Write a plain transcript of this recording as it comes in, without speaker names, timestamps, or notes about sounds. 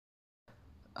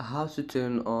How to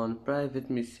turn on private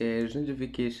message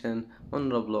notification on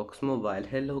Roblox mobile.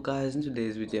 Hello guys, in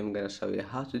today's video I'm gonna show you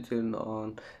how to turn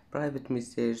on private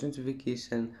message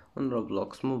notification on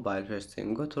Roblox mobile. First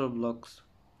thing, go to Roblox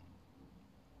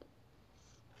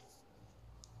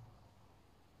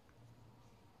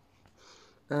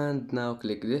and now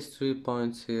click these 3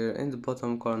 points here in the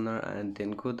bottom corner and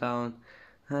then go down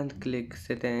and click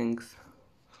settings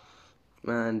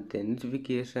and then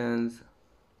notifications,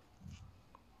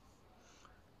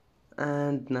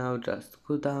 and now just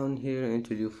go down here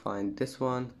until you find this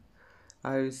one.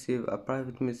 I receive a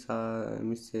private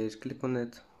message, click on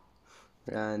it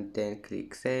and then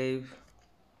click save,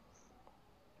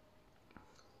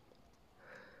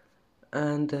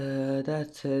 and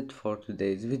that's it for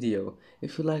today's video.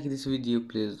 If you like this video,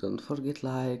 please don't forget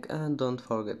like and don't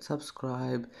forget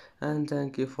subscribe, and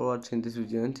thank you for watching this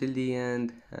video until the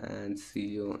end, and see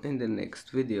you in the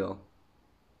next video.